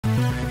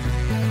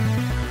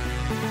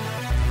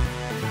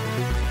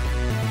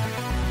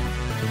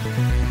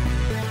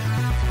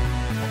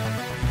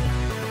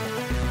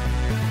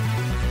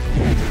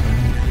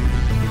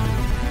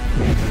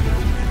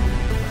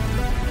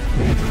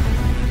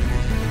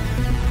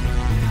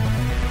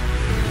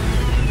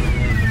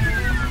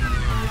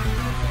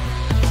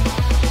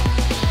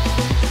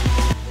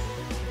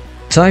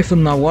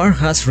Typhoon Mawar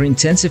has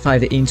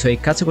re-intensified into a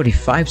Category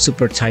 5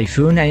 Super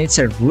Typhoon, and it's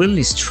a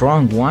really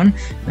strong one,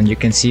 and you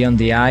can see on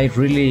the eye,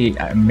 really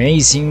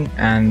amazing,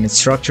 and its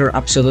structure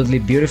absolutely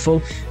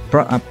beautiful.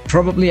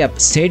 Probably a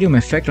stadium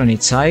effect on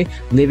its eye,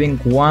 leaving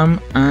Guam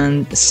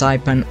and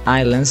Saipan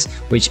islands,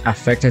 which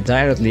affected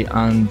directly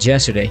on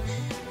yesterday.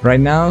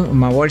 Right now,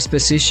 Mawar is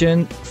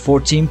positioned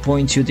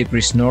 14.2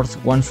 degrees north,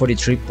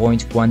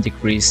 143.1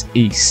 degrees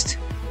east.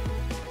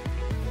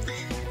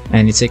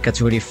 And it's a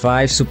Category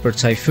 5 Super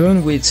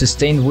Typhoon with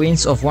sustained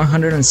winds of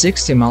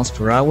 160 miles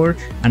per hour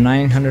and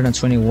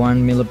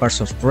 921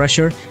 millibars of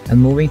pressure, and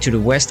moving to the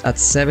west at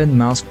 7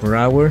 miles per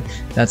hour.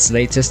 That's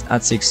latest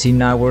at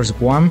 16 hours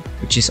Guam,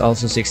 which is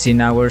also 16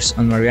 hours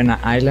on Mariana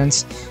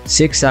Islands,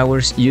 6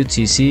 hours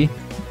UTC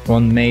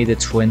on May the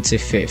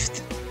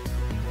 25th.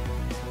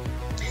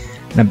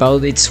 And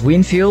about its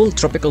wind field,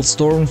 tropical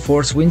storm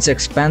force winds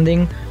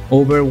expanding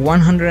over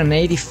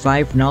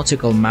 185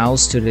 nautical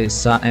miles to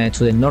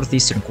the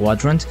northeastern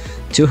quadrant,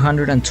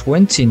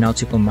 220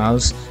 nautical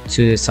miles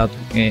to the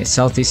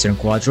southeastern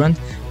quadrant,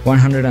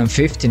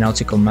 150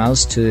 nautical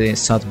miles to the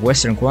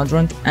southwestern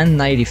quadrant, and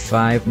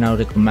 95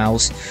 nautical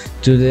miles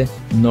to the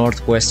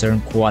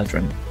northwestern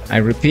quadrant. I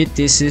repeat,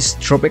 this is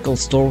tropical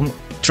storm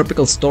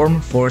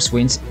force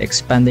winds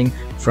expanding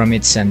from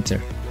its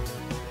center.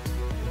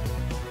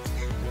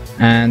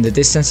 And the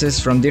distances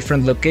from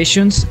different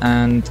locations,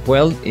 and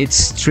well,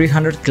 it's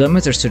 300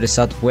 kilometers to the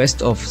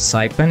southwest of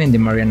Saipan in the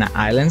Mariana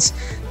Islands,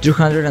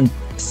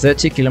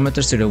 230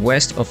 kilometers to the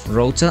west of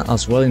Rota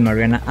as well in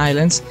Mariana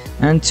Islands,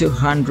 and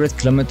 200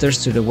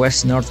 kilometers to the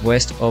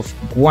west-northwest of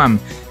Guam.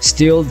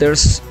 Still,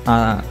 there's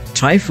a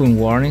typhoon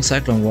warning,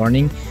 cyclone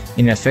warning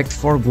in effect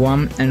for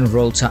Guam and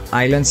Rota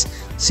Islands,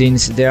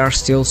 since there are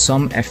still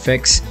some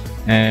effects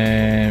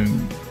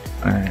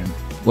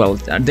well,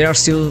 there are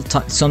still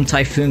some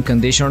typhoon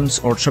conditions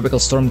or tropical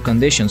storm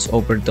conditions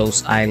over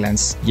those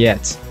islands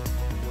yet.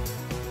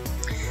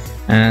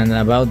 And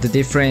about the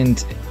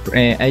different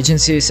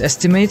agencies'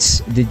 estimates,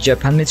 the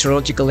Japan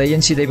Meteorological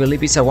Agency, they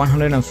believe it's a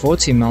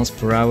 140 miles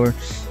per hour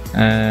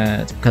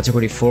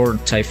Category 4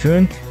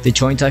 typhoon. The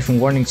Joint Typhoon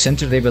Warning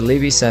Center, they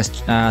believe is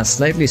a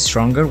slightly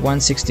stronger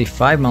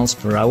 165 miles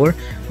per hour,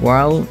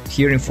 while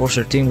here in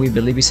 413 we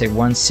believe it's a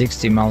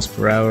 160 miles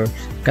per hour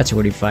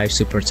Category 5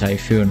 Super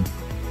Typhoon.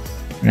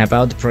 And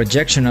about the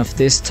projection of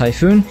this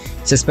typhoon,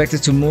 it's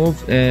expected to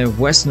move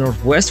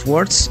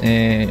west-northwestwards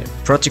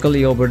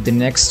practically over the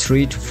next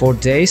 3 to 4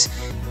 days,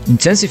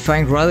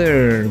 intensifying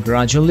rather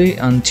gradually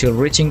until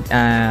reaching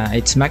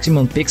its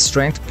maximum peak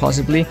strength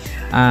possibly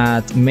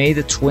at May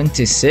the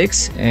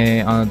 26th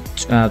on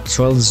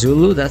 12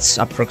 Zulu. That's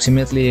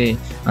approximately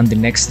on the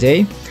next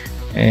day.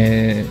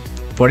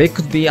 But it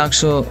could be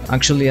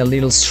actually a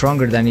little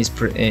stronger than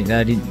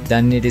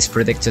it is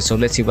predicted, so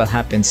let's see what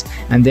happens.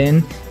 And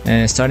then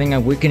starting a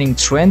weakening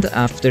trend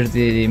after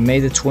the May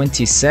the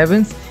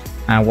 27th,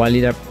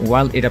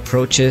 while it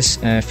approaches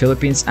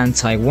Philippines and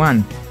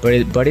Taiwan. But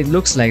it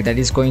looks like that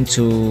it's going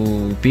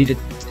to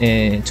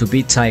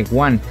be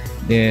Taiwan,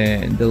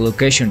 the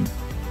location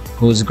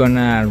who's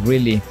gonna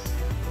really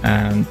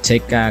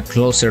take a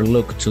closer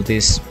look to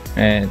this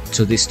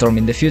storm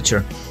in the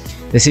future.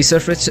 The sea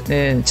surface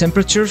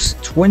temperatures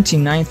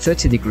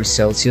 29-30 degrees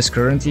Celsius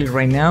currently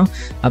right now,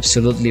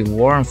 absolutely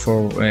warm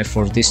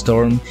for this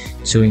storm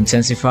to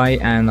intensify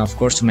and of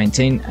course to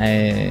maintain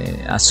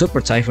a super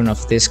typhoon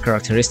of these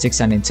characteristics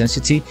and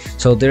intensity.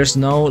 So there's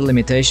no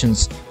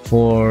limitations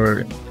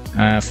for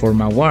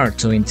Mawar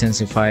to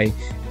intensify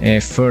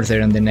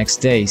further in the next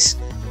days.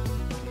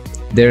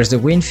 There's the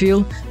wind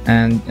field,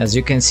 and as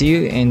you can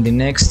see in the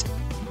next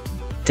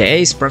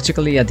days,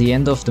 practically at the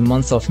end of the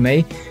month of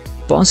May,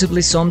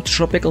 possibly some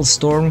tropical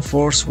storm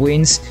force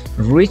winds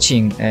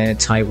reaching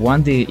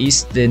Taiwan, the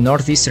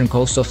northeastern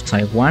coast of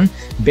Taiwan,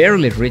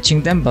 barely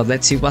reaching them, but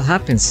let's see what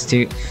happens,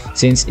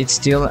 since it's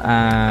still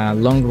a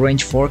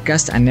long-range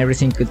forecast and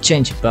everything could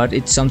change. But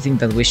it's something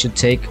that we should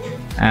take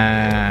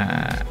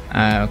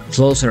a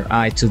closer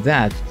eye to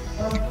that.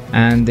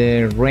 And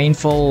the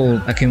rainfall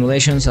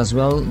accumulations as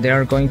well, they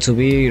are going to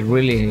be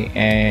really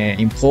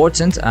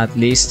important, at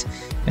least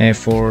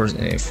for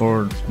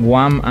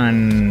Guam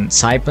and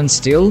Saipan.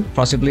 Still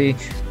possibly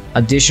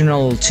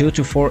additional 2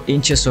 to 4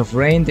 inches of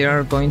rain they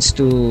are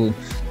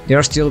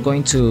still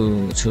going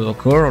to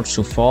occur or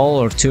to fall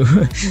or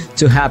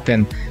to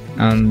happen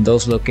on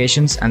those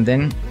locations, and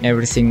then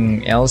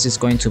everything else is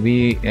going to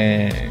be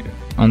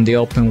on the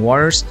open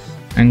waters.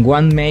 And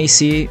one may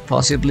see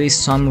possibly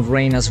some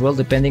rain as well,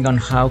 depending on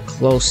how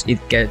close it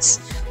gets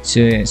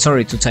to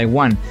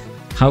Taiwan,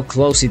 how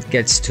close it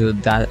gets to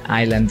that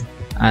island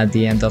at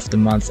the end of the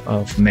month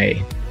of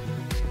May.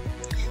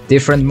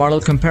 Different model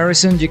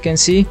comparisons, you can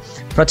see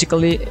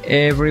practically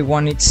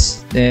everyone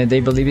they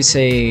believe it's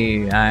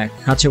a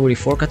Category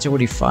 4,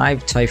 Category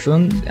 5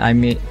 typhoon. I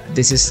mean,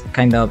 this is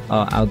kind of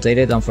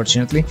outdated,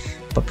 unfortunately,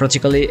 but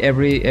practically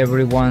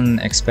everyone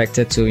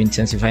expected to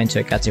intensify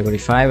into a Category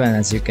 5, and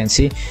as you can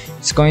see,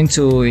 it's going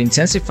to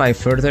intensify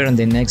further on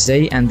the next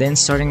day, and then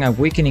starting a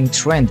weakening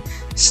trend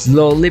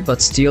slowly but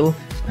still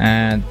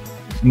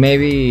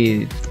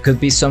maybe could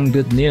be some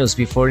good news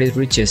before it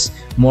reaches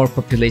more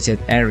populated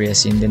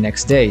areas in the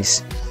next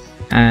days.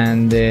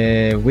 And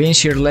wind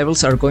shear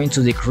levels are going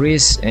to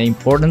decrease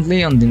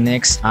importantly on the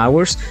next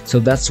hours, so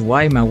that's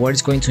why Mawar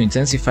is going to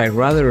intensify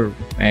rather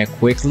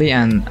quickly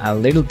and a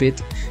little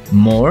bit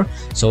more.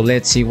 So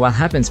let's see what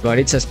happens, but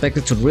it's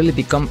expected to really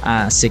become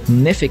a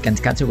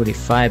significant category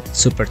 5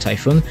 super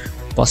typhoon.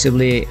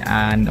 Possibly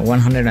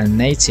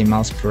 180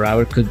 miles per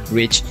hour could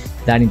reach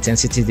that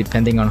intensity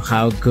depending on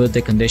how good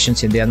the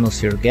conditions in the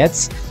atmosphere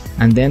gets.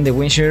 And then the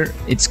wind shear,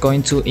 it's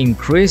going to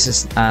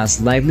increase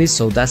slightly,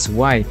 so that's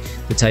why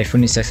the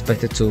typhoon is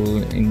expected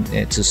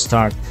to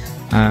start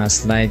a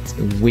slight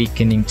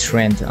weakening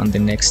trend on the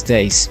next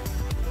days.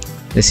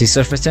 The sea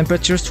surface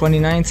temperatures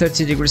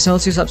 29-30 degrees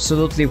Celsius,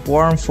 absolutely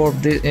warm for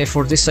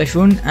this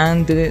typhoon,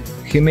 and the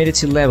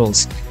humidity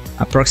levels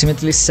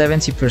approximately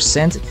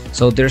 70%,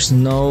 so there's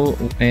no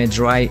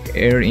dry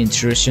air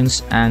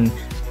intrusions and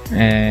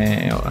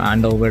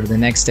over the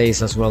next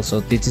days as well,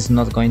 so this is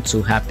not going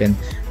to happen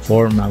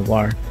for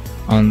Mawar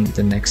on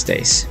the next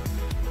days.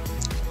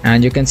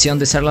 And you can see on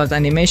the satellite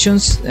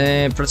animations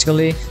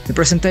practically the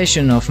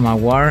presentation of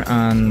Mawar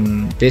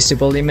and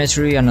visible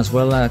imagery, and as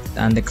well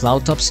and the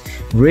cloud tops,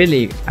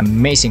 really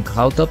amazing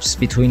cloud tops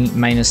between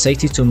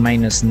 -80 to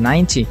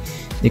 -90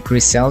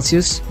 degrees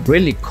Celsius,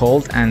 really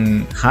cold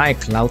and high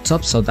cloud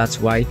tops, so that's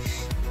why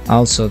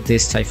also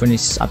this typhoon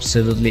is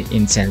absolutely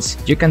intense.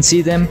 You can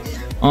see them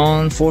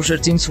on Force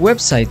 13's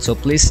website, so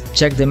please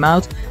check them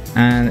out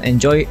and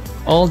enjoy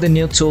all the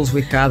new tools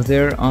we have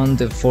there on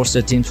the Force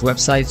 13's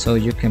website, so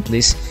you can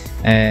please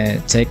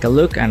take a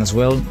look and as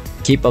well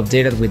keep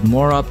updated with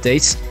more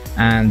updates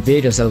and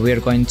videos that we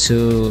are going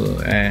to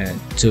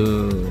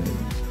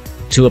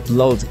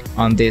upload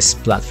on this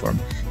platform.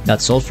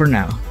 That's all for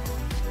now.